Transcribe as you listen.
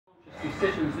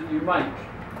decisions that you make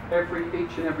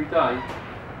each and every day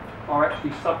are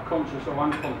actually subconscious or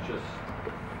unconscious.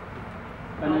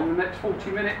 And in the next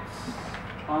 40 minutes,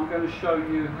 I'm going to show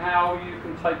you how you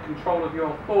can take control of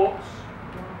your thoughts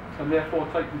and therefore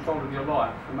take control of your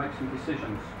life and make some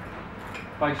decisions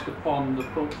based upon the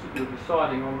thoughts that you're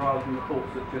deciding on rather than the thoughts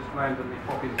that just randomly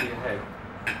pop into your head.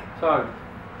 So,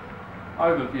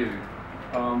 overview,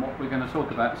 what we're going to talk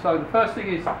about. So the first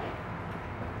thing is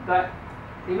that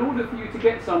in order for you to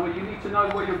get somewhere, you need to know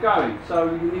where you're going. So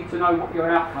you need to know what your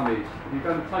outcome is. If you're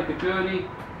going to take a journey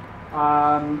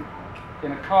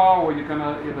in a car, or you're going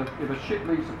to, if a ship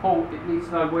needs support, it needs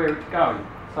to know where it's going.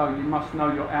 So you must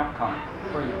know your outcome.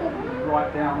 It's very important to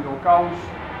write down your goals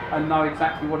and know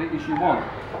exactly what it is you want.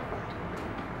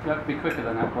 You have to be quicker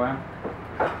than that, Graham.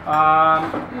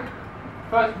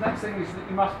 Next thing is that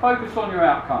you must focus on your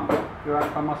outcome. Your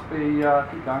outcome must be,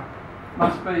 keep going,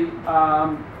 must be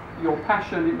your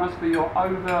passion, it must be your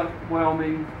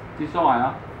overwhelming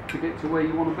desire to get to where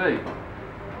you want to be.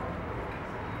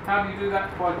 How do you do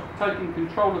that? By taking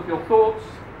control of your thoughts.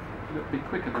 You have to be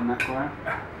quicker than that, Graham.